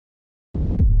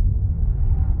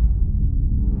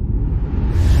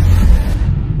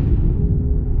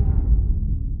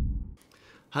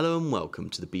Hello and welcome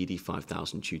to the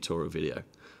BD5000 tutorial video.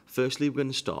 Firstly, we're going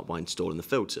to start by installing the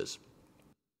filters.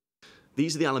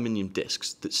 These are the aluminium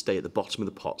discs that stay at the bottom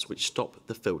of the pots which stop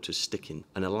the filters sticking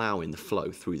and allowing the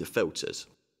flow through the filters.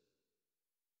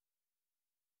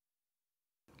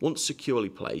 Once securely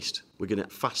placed, we're going to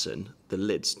fasten the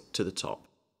lids to the top.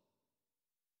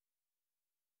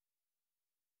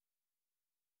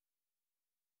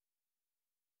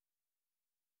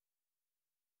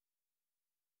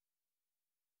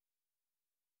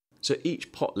 So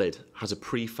each pot lid has a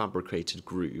prefabricated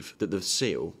groove that the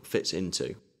seal fits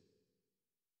into.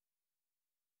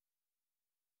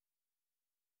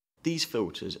 These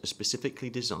filters are specifically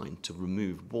designed to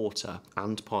remove water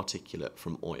and particulate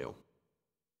from oil.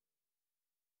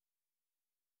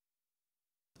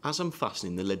 As I'm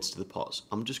fastening the lids to the pots,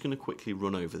 I'm just going to quickly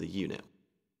run over the unit.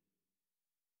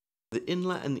 The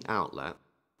inlet and the outlet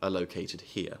are located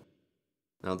here.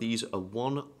 Now these are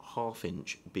 1/2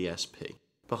 inch BSP.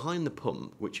 Behind the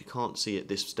pump, which you can't see at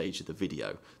this stage of the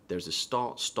video, there's a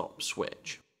start-stop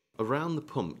switch. Around the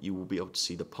pump you will be able to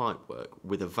see the pipework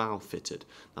with a valve fitted.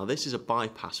 Now this is a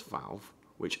bypass valve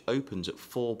which opens at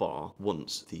 4 bar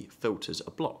once the filters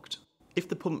are blocked. If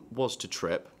the pump was to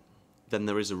trip, then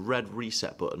there is a red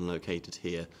reset button located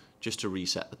here just to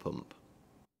reset the pump.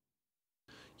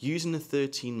 Using a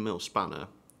 13mm spanner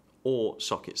or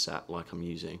socket set like I'm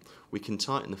using, we can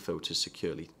tighten the filters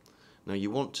securely. Now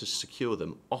you want to secure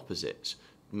them opposites,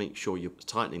 make sure you're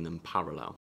tightening them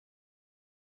parallel.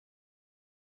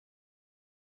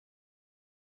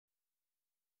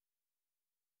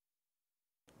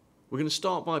 We're going to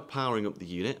start by powering up the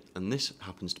unit, and this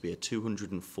happens to be a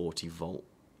 240 volt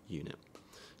unit.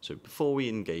 So before we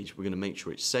engage, we're going to make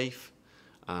sure it's safe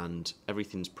and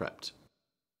everything's prepped.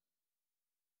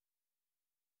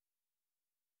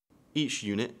 Each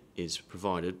unit is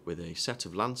provided with a set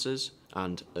of lancers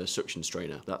and a suction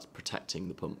strainer that's protecting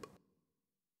the pump.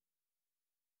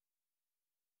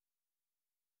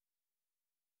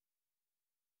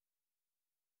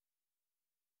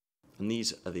 And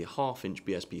these are the 1/2 inch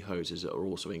BSP hoses that are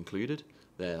also included.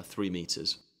 They're 3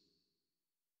 meters.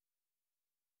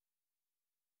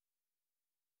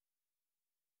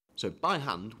 So by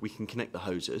hand we can connect the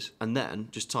hoses and then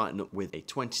just tighten up with a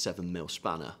 27mm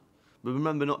spanner. But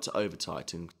remember not to over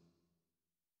tighten.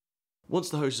 Once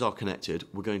the hoses are connected,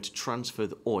 we're going to transfer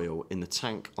the oil in the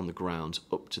tank on the ground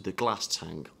up to the glass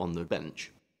tank on the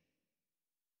bench.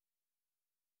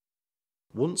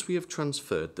 Once we have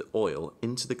transferred the oil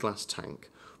into the glass tank,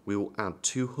 we will add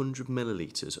 200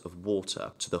 millilitres of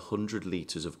water to the 100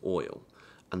 litres of oil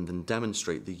and then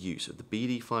demonstrate the use of the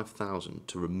BD5000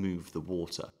 to remove the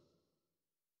water.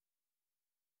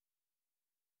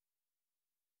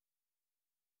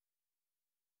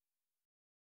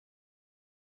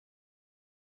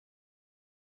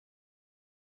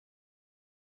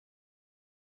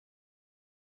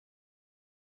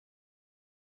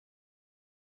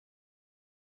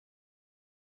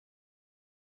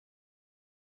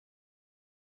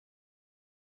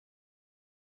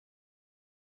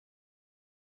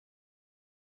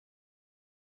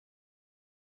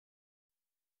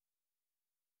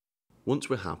 Once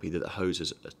we're happy that the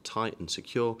hoses are tight and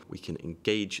secure, we can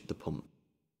engage the pump.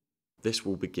 This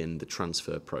will begin the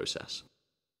transfer process.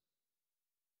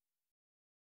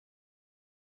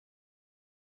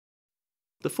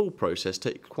 The full process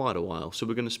takes quite a while, so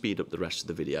we're going to speed up the rest of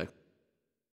the video.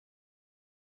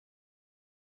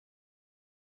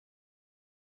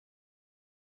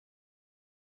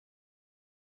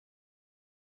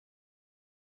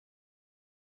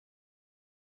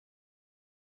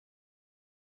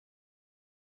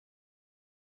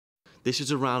 This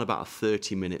is around about a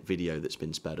 30-minute video that's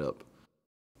been sped up.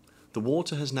 The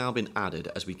water has now been added,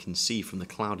 as we can see from the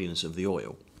cloudiness of the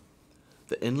oil.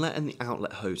 The inlet and the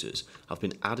outlet hoses have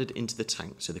been added into the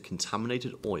tank so the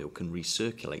contaminated oil can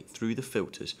recirculate through the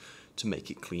filters to make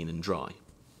it clean and dry.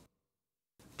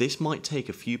 This might take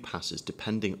a few passes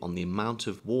depending on the amount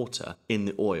of water in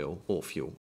the oil or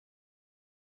fuel.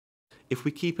 If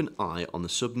we keep an eye on the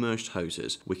submerged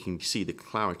hoses, we can see the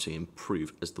clarity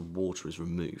improve as the water is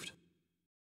removed.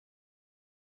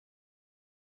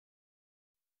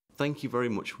 Thank you very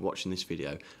much for watching this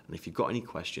video, and if you've got any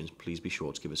questions, please be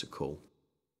sure to give us a call.